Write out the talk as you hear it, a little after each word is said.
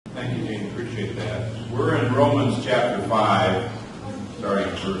Romans chapter 5, starting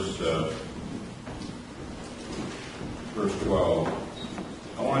verse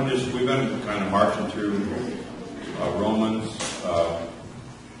 12. I want to we've been kind of marching through Romans,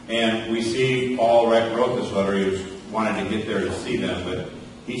 and we see Paul wrote this letter. He was wanting to get there to see them, but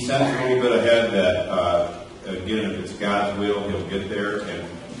he sends a little bit ahead that, again, if it's God's will, he'll get there, and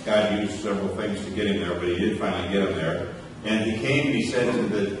God used several things to get him there, but he did finally get him there. And he came and he said to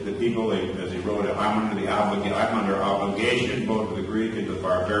the people, as he wrote it, I'm under obligation, both to the Greek and to the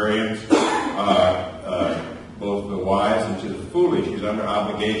barbarians, both the wise and to the foolish. He's under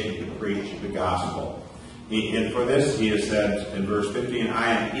obligation to preach the gospel. And for this, he has said in verse 15,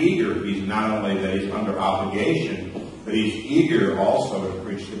 I am eager. He's not only that he's under obligation, but he's eager also to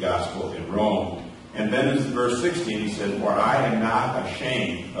preach the gospel in Rome. And then in verse 16, he says, for I am not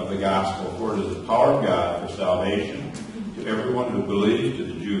ashamed of the gospel, for it is the power of God for salvation to everyone who believes, to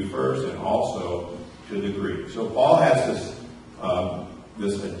the Jew first, and also to the Greek. So Paul has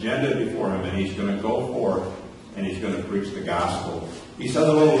this agenda before him, and he's going to go forth, and he's going to preach the gospel. He says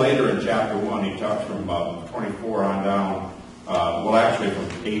a little later in chapter 1, he talks from 24 on down, actually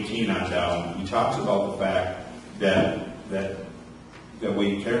from 18 on down, he talks about the fact that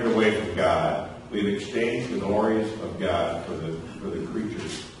we turned away from God. We've exchanged the glories of God for the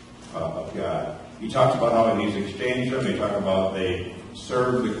creatures of God. He talks about how he's exchanged them. He talks about they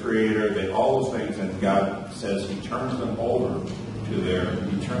serve the Creator, all those things, and God says He turns them over to their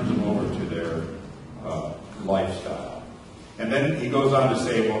lifestyle. And then he goes on to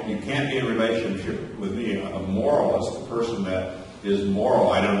say, well, you can't be in a relationship with me, a moralist, a person that is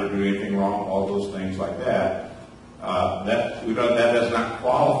moral. I don't do anything wrong, all those things like that. That does not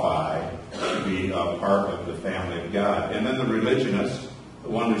qualify to be a part of the family of God. And then the religionist, the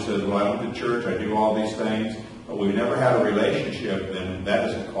one who says, well, I went to church, I do all these things, but we've never had a relationship, then that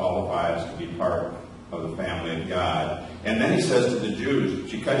doesn't qualify us to be part of the family of God. And then he says to the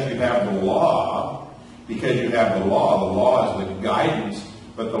Jews, because you have the law is the guidance,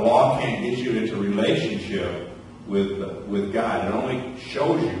 but the law can't get you into relationship with God. It only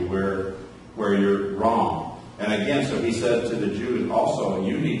shows you where you're wrong. And again, so he said to the Jews also,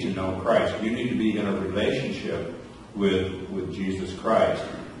 you need to know Christ. You need to be in a relationship with Jesus Christ.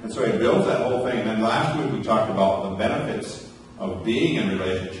 And so he builds that whole thing. And then last week we talked about the benefits of being in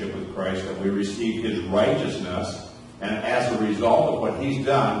relationship with Christ, that we receive His righteousness. And as a result of what He's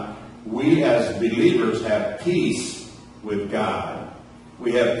done, we as believers have peace with God.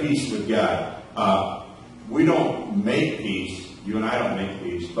 We have peace with God. We don't make peace. You and I don't make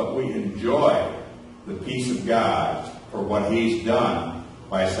peace, but we enjoy the peace of God for what He's done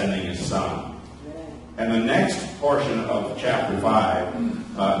by sending His Son. And the next portion of chapter 5,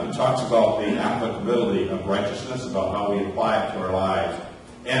 it talks about the applicability of righteousness, about how we apply it to our lives.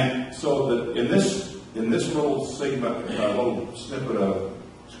 And so in this little segment, little snippet of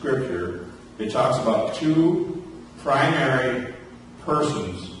Scripture, it talks about two primary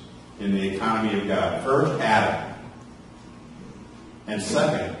persons in the economy of God. First, Adam. And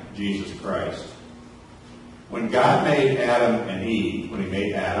second, Jesus Christ. When God made Adam and Eve, when He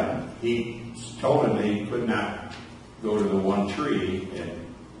made Adam, He told him that he could not go to the one tree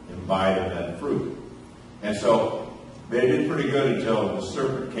and bite of that fruit. And so they did pretty good until the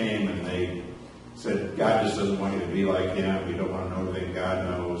serpent came and they said, God just doesn't want you to be like Him. You don't want to know everything God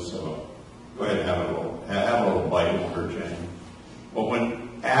knows. So go ahead and have a little bite of virgin. But when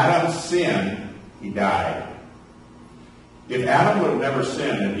Adam sinned, he died. If Adam would have never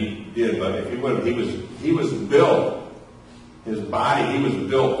sinned, and he did, but if he would have, he was built, his body, he was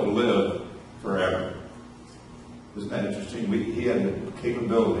built to live forever. Isn't that interesting? He had the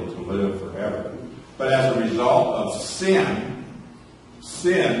capability to live forever. But as a result of sin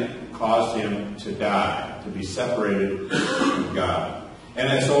caused him to die, to be separated from God.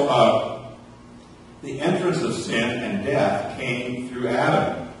 And so the entrance of sin and death came through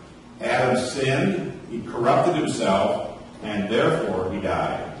Adam. Adam sinned, he corrupted himself, and therefore he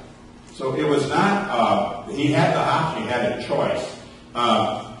died. So it was not, he had the option, he had a choice.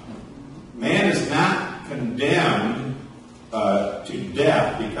 Man is not condemned to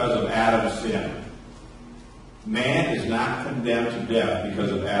death because of Adam's sin. Man is not condemned to death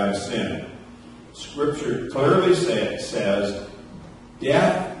because of Adam's sin. Scripture clearly says,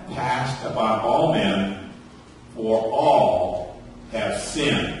 death passed upon all men, for all have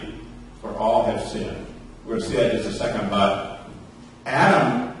sinned. For all have sinned. We're going to see that in just a second, but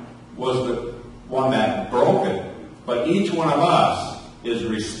Adam was the one that broke it, but each one of us is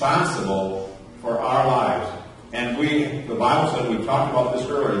responsible for our lives. And the Bible said, we talked about this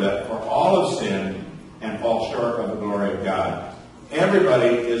earlier, that for all have sinned and fall short of the glory of God.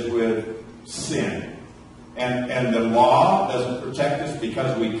 Everybody is with sin. And the law doesn't protect us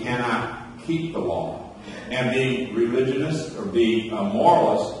because we cannot keep the law. And being religionist or being a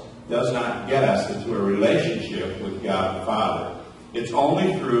moralist does not get us into a relationship with God the Father. It's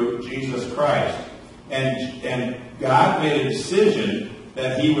only through Jesus Christ. And God made a decision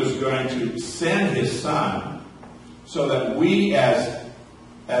that He was going to send His Son so that we as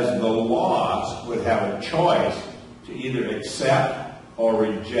the lost would have a choice to either accept or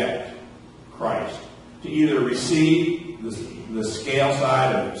reject Christ. To either receive the scale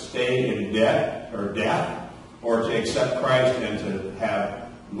side of staying in debt or death, or to accept Christ and to have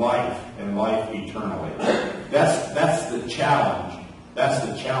life and life eternally. That's the challenge. That's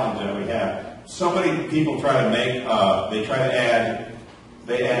the challenge that we have. So many people try to make, they try to add,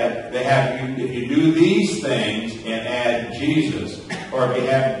 if you do these things and add Jesus, or if you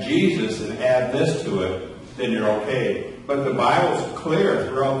have Jesus and add this to it, then you're okay. But the Bible's clear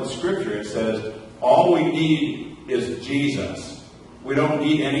throughout the Scripture. It says, all we need is Jesus. We don't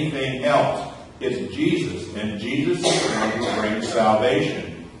need anything else. It's Jesus. And Jesus is the one who brings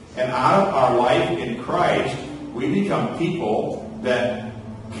salvation. And out of our life in Christ, we become people that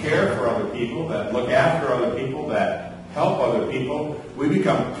care for other people, that look after other people, that help other people. We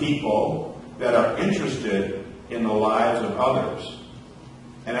become people that are interested in the lives of others.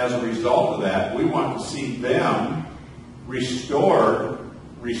 And as a result of that, we want to see them restored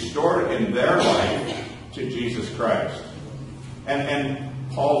in their life to Jesus Christ. And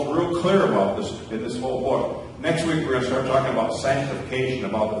Paul's real clear about this in this whole book. Next week we're going to start talking about sanctification,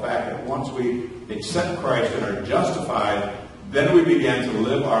 about the fact that once we accept Christ and are justified, then we begin to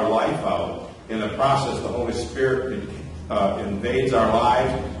live our life out. In the process, the Holy Spirit invades our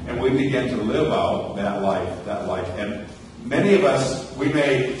lives, and we begin to live out that life. And many of us, we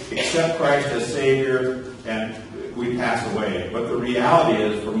may accept Christ as Savior and we pass away. But the reality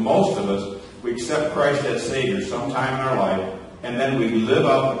is, for most of us, we accept Christ as Savior sometime in our life, and then we live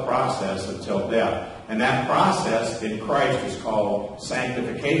out the process until death. And that process in Christ is called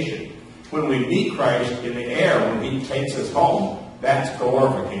sanctification. When we meet Christ in the air, when He takes us home, that's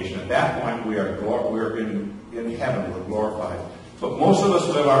glorification. At that point, we're in heaven, we're glorified. But most of us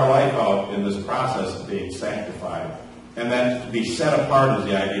live our life out in this process of being sanctified. And then to be set apart is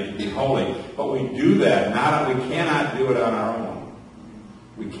the idea, to be holy. But we do that, we cannot do it on our own.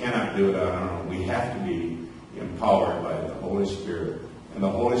 We cannot do it on our own. We have to be empowered by the Holy Spirit. And the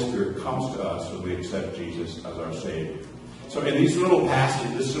Holy Spirit comes to us when we accept Jesus as our Savior. So in these little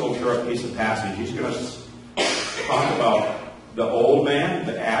passages, this little short piece of passage, he's going to talk about the old man,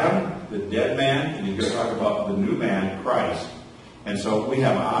 the Adam, the dead man, and he's going to talk about the new man, Christ. And so we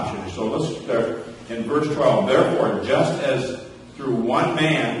have an option. So let's start in verse 12. Therefore, just as through one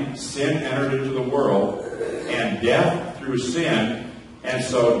man sin entered into the world, and death through sin, and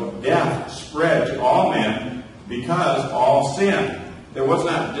so death spread to all men because all sinned.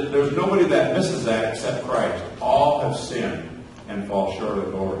 There's nobody that misses that except Christ. All have sinned and fall short of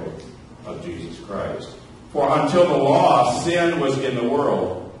the glory of Jesus Christ. For until the law, sin was in the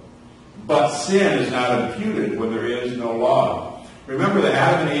world. But sin is not imputed when there is no law. Remember that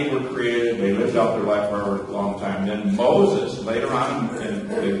Adam and Eve were created. They lived out their life for a long time. Then Moses, later on in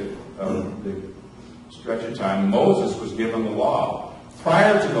the stretch of time, Moses was given the law.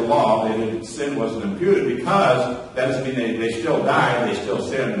 Prior to the law, sin wasn't imputed because that doesn't mean they still died, they still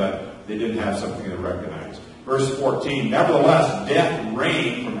sinned, but they didn't have something to recognize. Verse 14, nevertheless, death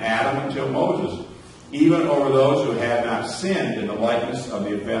reigned from Adam until Moses, even over those who had not sinned in the likeness of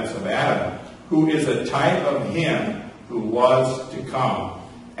the offense of Adam, who is a type of him who was to come.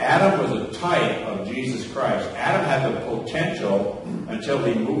 Adam was a type of Jesus Christ. Adam had the potential, until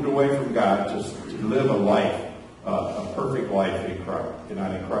he moved away from God, to live a life. A perfect life in Christ,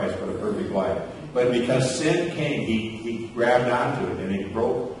 not in Christ, but a perfect life. But because sin came, he grabbed onto it and he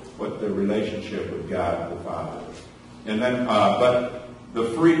broke the relationship with God the Father. And then, but the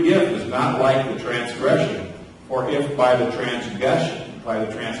free gift is not like the transgression. For if by the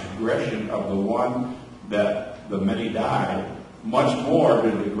transgression of the one that the many died, much more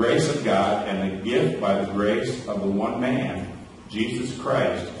did the grace of God and the gift by the grace of the one man, Jesus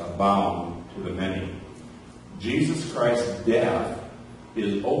Christ, abound to the many. Jesus Christ's death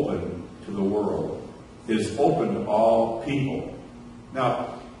is open to the world. It is open to all people.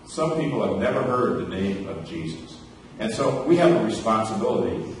 Now, some people have never heard the name of Jesus. And so we have a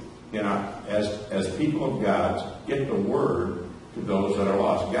responsibility as people of God to get the word to those that are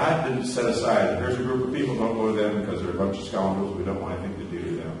lost. God didn't set aside, here's a group of people, don't go to them because they're a bunch of scoundrels, we don't want anything to do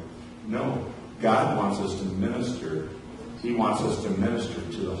to them. No, God wants us to minister. He wants us to minister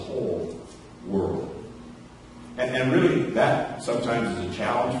to the whole world. And really, that sometimes is a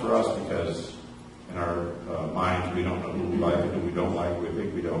challenge for us because in our minds. We don't know who we like and who we don't like. We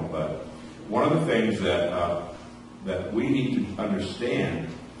think we don't. But one of the things that we need to understand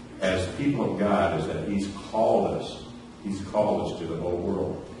as people of God is that He's called us. He's called us to the whole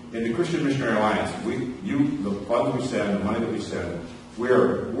world. In the Christian Missionary Alliance, the funds we send, the money that we send,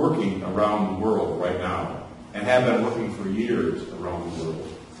 we're working around the world right now and have been working for years around the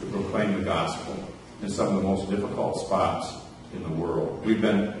world to proclaim the gospel in some of the most difficult spots in the world.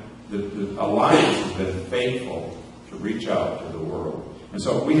 The Alliance has been faithful to reach out to the world. And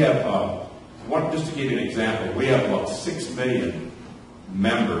so we have, just to give you an example, we have about 6 million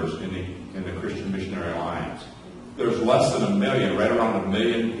members in the Christian Missionary Alliance. There's less than 1 million, right around 1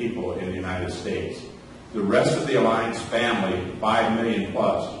 million people in the United States. The rest of the Alliance family, 5 million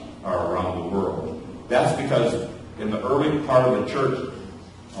plus, are around the world. That's because in the early part of the church,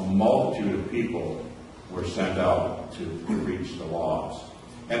 a multitude of people were sent out to reach the lost.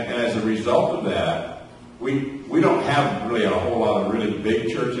 And as a result of that, we don't have really a whole lot of really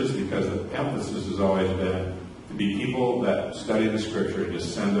big churches because the emphasis has always been to be people that study the Scripture and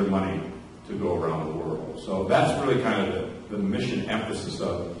just send their money to go around the world. So that's really kind of the mission emphasis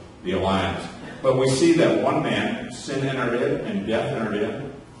of the Alliance. But we see that one man, sin entered in and death entered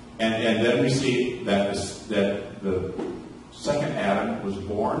in. And then we see that the second Adam was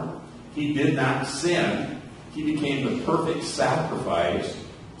born. He did not sin. He became the perfect sacrifice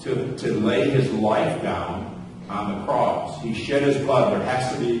to lay his life down on the cross. He shed his blood. There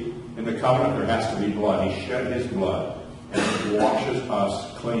has to be, in the covenant, there has to be blood. He shed his blood, and it washes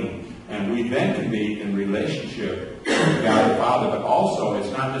us clean. And we then can be in relationship with God the Father. But also,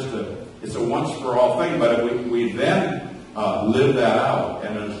 it's not just it's a once-for-all thing, but we then live that out.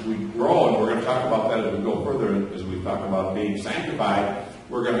 And as we grow, and we're going to talk about that as we go further, as we talk about being sanctified,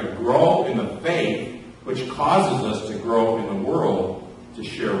 we're going to grow in the faith, which causes us to grow in the world to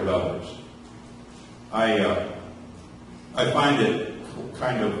share with others. I find it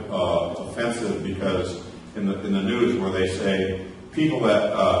kind of offensive because in the news where they say people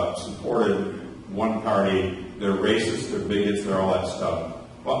that supported one party, they're racist, they're bigots, they're all that stuff.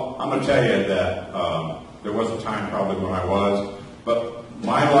 Well, I'm going to tell you that there was a time probably when I was, but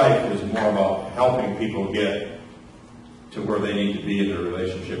my life is more about helping people get to where they need to be in their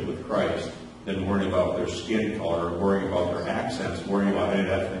relationship with Christ than worrying about their skin color, or worrying about their accents, worrying about any of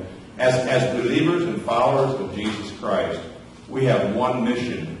that thing. As believers and followers of Jesus Christ, we have one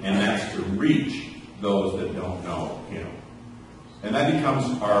mission, and that's to reach those that don't know Him. And that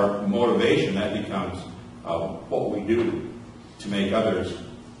becomes our motivation. That becomes what we do to make others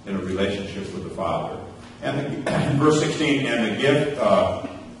in a relationship with the Father. And verse 16, and the gift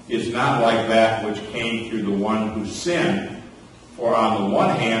is not like that which came through the one who sinned. For on the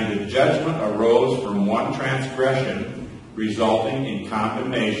one hand, the judgment arose from one transgression, resulting in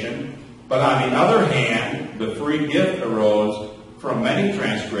condemnation. But on the other hand, the free gift arose from many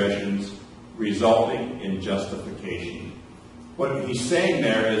transgressions, resulting in justification. What he's saying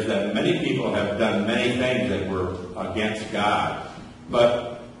there is that many people have done many things that were against God.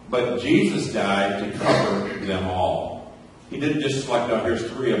 But Jesus died to cover them all. He didn't just select out, here's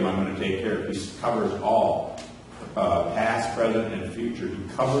 3 of them I'm going to take care of. He covers all. Past, present, and future.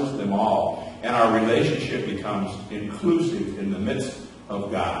 He covers them all. And our relationship becomes inclusive in the midst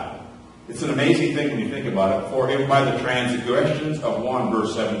of God. It's an amazing thing when you think about it. For if by the transgressions of one,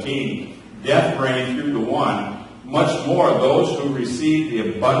 verse 17, death reigned through the one, much more those who receive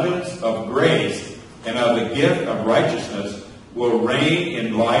the abundance of grace and of the gift of righteousness will reign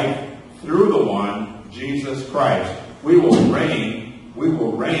in life through the one, Jesus Christ. We will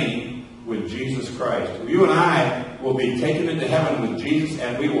reign with Jesus Christ. You and I will be taken into heaven with Jesus,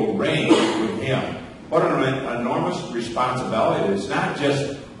 and we will reign with Him. What an enormous responsibility. It's not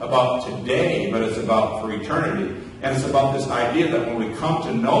just about today, but it's about for eternity. And it's about this idea that when we come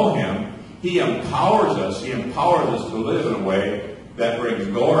to know Him, He empowers us. He empowers us to live in a way that brings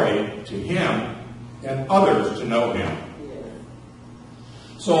glory to Him and others to know Him.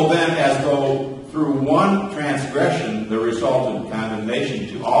 So then, as though through one transgression there resulted condemnation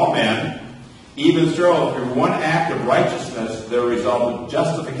to all men, even so through one act of righteousness there resulted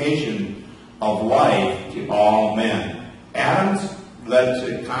justification of life to all men. Adam's led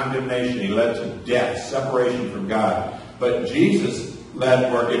to condemnation. He led to death, separation from God. But Jesus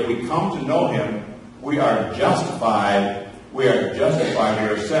led where if we come to know Him, we are justified. We are justified.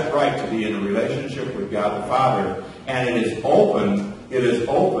 We are set right to be in a relationship with God the Father. And it is open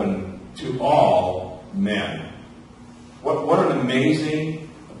to all men. What an amazing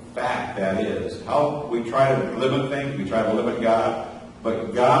fact that is. How we try to limit things, we try to limit God,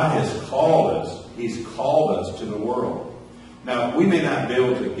 but God has called us. He's called us to the world. Now, we may not be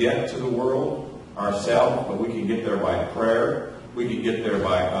able to get to the world, ourselves, but we can get there by prayer. We can get there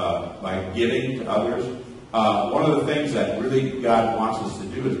by giving to others. One of the things that really God wants us to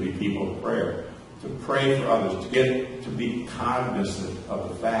do is be people of prayer, to pray for others, to be cognizant of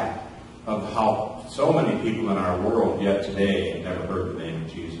the fact of how so many people in our world yet today have never heard the name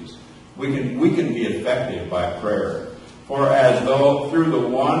of Jesus. We can be effective by prayer. For as though through the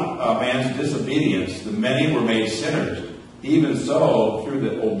one man's disobedience the many were made sinners, even so through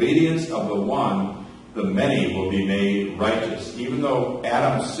the obedience of the one the many will be made righteous. Even though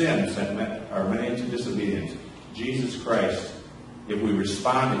Adam's sin sent our many into disobedience, Jesus Christ, if we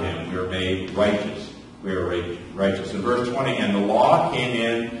respond to him, we are made righteous. We are righteous. In verse 20, and the law came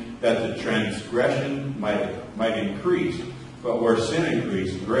in that the transgression might increase, but where sin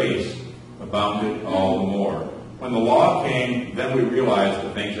increased, grace abounded all the more. When the law came, then we realized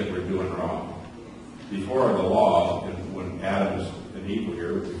the things that we're doing wrong. Before the law, when Adam and Eve were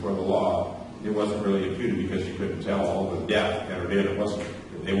here, before the law, it wasn't really imputed because you couldn't tell all the death entered in. It wasn't,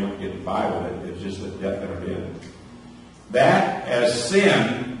 they weren't getting by with it. It's just that death entered in. That as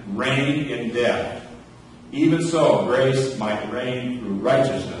sin reigned in death, even so grace might reign through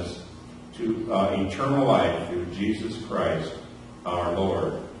righteousness to eternal life through Jesus Christ our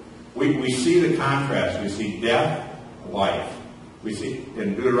Lord. We see the contrast. We see death, life. We see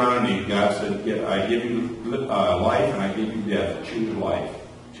in Deuteronomy, God said, I give you life and I give you death. Choose life.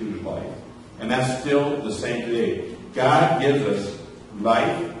 Choose life. And that's still the same today. God gives us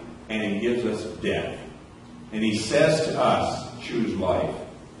life and he gives us death. And he says to us, choose life.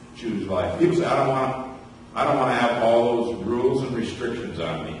 Choose life. People say, I don't want to have all those rules and restrictions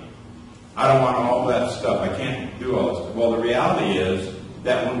on me. I don't want all that stuff. I can't do all this stuff. Well, the reality is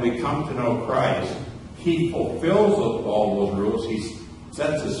that when we come to know Christ, he fulfills all those rules. He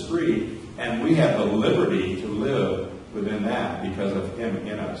sets us free. And we have the liberty to live within that because of him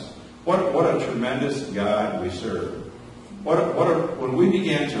in us. What a tremendous God we serve. When we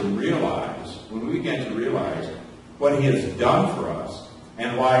begin to realize what he has done for us,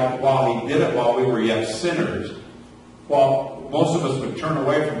 and while he did it while we were yet sinners, while most of us would turn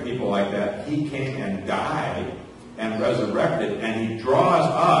away from people like that, he came and died and resurrected, and he draws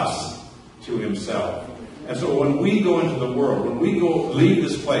us to himself. And so when we go into the world, when we leave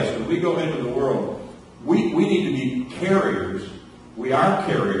this place, when we go into the world, we need to be carriers. We are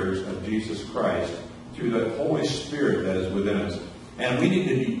carriers of Jesus Christ through the Holy Spirit that is within us. And we need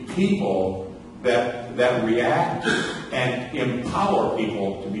to be people that react and empower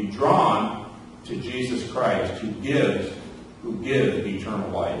people to be drawn to Jesus Christ, who gives eternal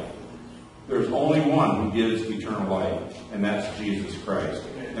life. There's only one who gives eternal life, and that's Jesus Christ.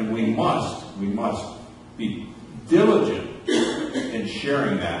 And we must be diligent in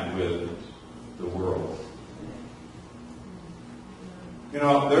sharing that with the world. You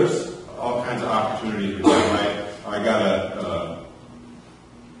know, there's all kinds of opportunities. I got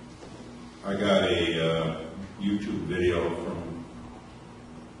a YouTube video from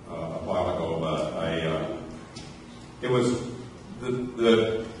a while ago, but it was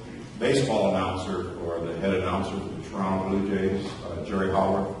the baseball announcer or the head announcer for the Toronto Blue Jays, Jerry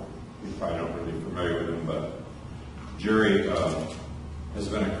Howard. You probably don't really be familiar with him, but Jerry has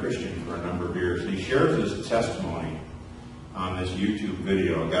been a Christian for a number of years. He shares his testimony on this YouTube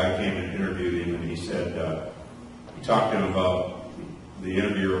video. A guy came and interviewed him, and he said, he talked to him about the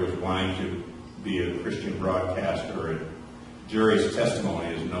interviewer was wanting to be a Christian broadcaster, and Jerry's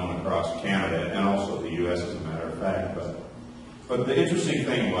testimony is known across Canada and also the U.S. as a matter of fact. But the interesting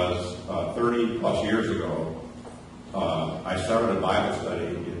thing was, 30 plus years ago, I started a Bible study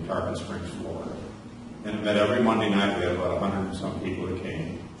in Tarpon Springs, Florida. And met every Monday night. We had about 100 and some people that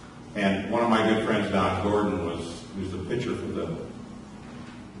came. And one of my good friends, Don Gordon, who's the pitcher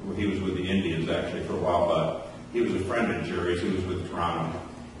he was with the Indians actually for a while, but he was a friend of Jerry's. He was with Toronto.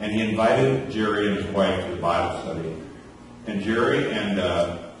 And he invited Jerry and his wife to the Bible study. And Jerry and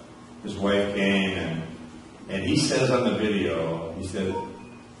his wife came, and he says on the video, he said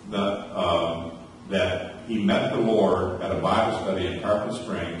that he met the Lord at a Bible study in Tarpon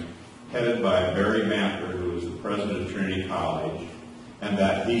Springs, headed by Barry Manford, who was the president of Trinity College, and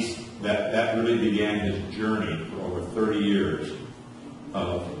that really began his journey for over 30 years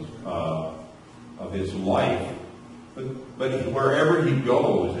of his life. But wherever he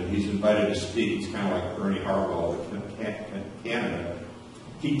goes, and he's invited to speak, he's kind of like Ernie Harwell in Canada,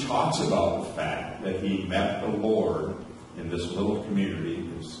 he talks about the fact that he met the Lord in this little community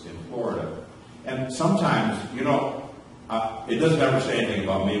in Florida. And sometimes, it doesn't ever say anything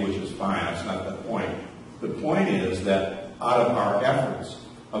about me, which is fine. That's not the point. The point is that out of our efforts,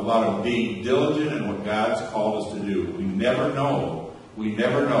 out of being diligent in what God's called us to do, we never know We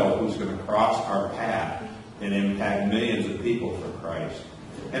never know who's going to cross our path and impact millions of people for Christ.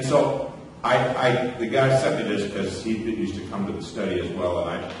 And so the guy sent me this because he used to come to the study as well,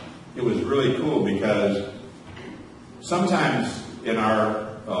 and it was really cool because sometimes in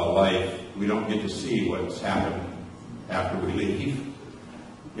our life we don't get to see what's happened after we leave.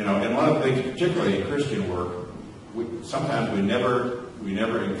 You know, and one of the things, particularly in Christian work, sometimes we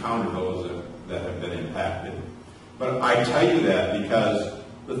never encounter those that have been impacted. But I tell you that because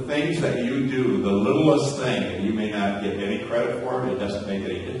the things that you do, the littlest thing, and you may not get any credit for it doesn't make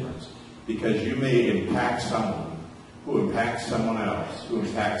any difference. Because you may impact someone, who impacts someone else, who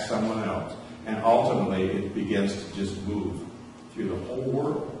impacts someone else. And ultimately, it begins to just move through the whole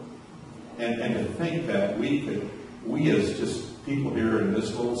world. And to think that we as just people here in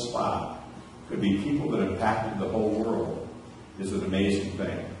this little spot, could be people that impacted the whole world is an amazing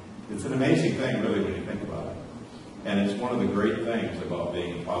thing. It's an amazing thing, really, when you think about it. And it's one of the great things about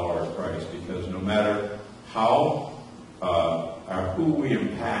being a follower of Christ, because no matter how or who we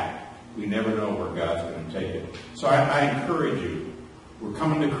impact, we never know where God's going to take it. So I encourage you. We're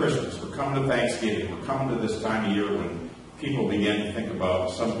coming to Christmas. We're coming to Thanksgiving. We're coming to this time of year when people begin to think about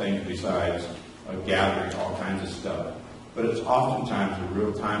some things besides gathering all kinds of stuff. But it's oftentimes a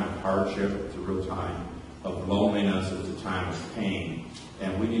real time of hardship. It's a real time of loneliness. It's a time of pain.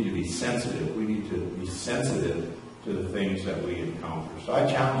 And we need to be sensitive. We need to be sensitive to the things that we encounter. So I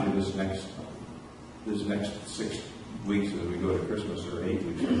challenge you this next 6 weeks as we go to Christmas, or 8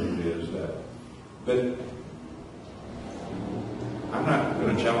 weeks, whatever it is, but I'm not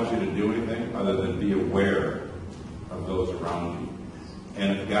going to challenge you to do anything other than be aware of those around you.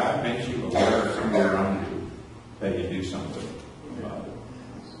 And if God makes you aware of somebody around you, that you do something about it.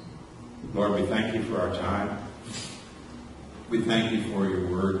 Lord, we thank you for our time. We thank you for your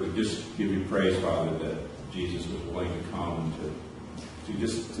word. We just give you praise, Father, that Jesus was willing to come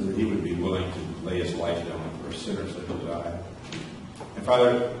so that he would be willing to lay his life down for sinners that would die. And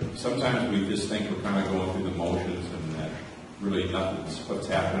Father, sometimes we just think we're kind of going through the motions and that really nothing's what's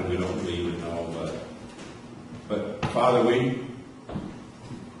happening. We don't really even know. But Father,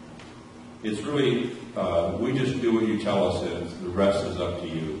 it's really, we just do what you tell us, and the rest is up to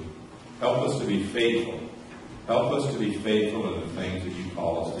you. Help us to be faithful. Help us to be faithful in the things that you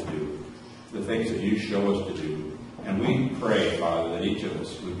call us to do, the things that you show us to do. And we pray, Father, that each of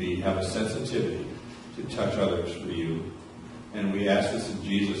us would have a sensitivity to touch others for you. And we ask this in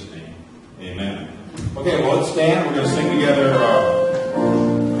Jesus' name. Amen. Okay, well, let's stand. We're going to sing together,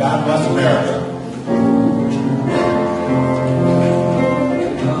 God Bless America. God bless America.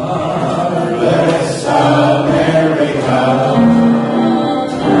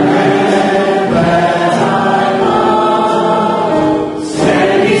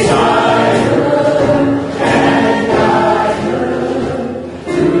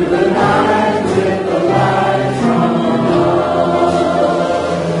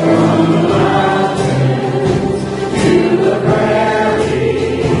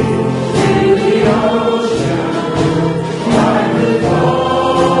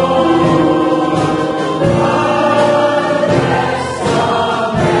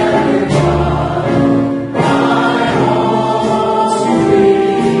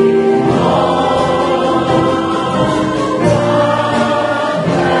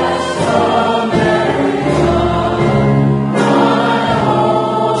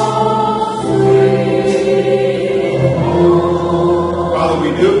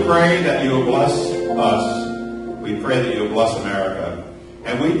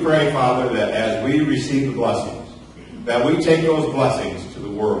 That we take those blessings to the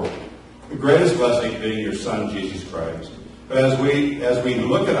world. The greatest blessing being your Son, Jesus Christ. But as we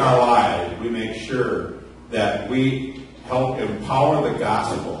look at our lives, we make sure that we help empower the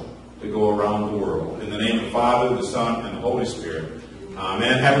gospel to go around the world. In the name of the Father, the Son, and the Holy Spirit.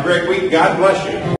 Amen. Have a great week. God bless you.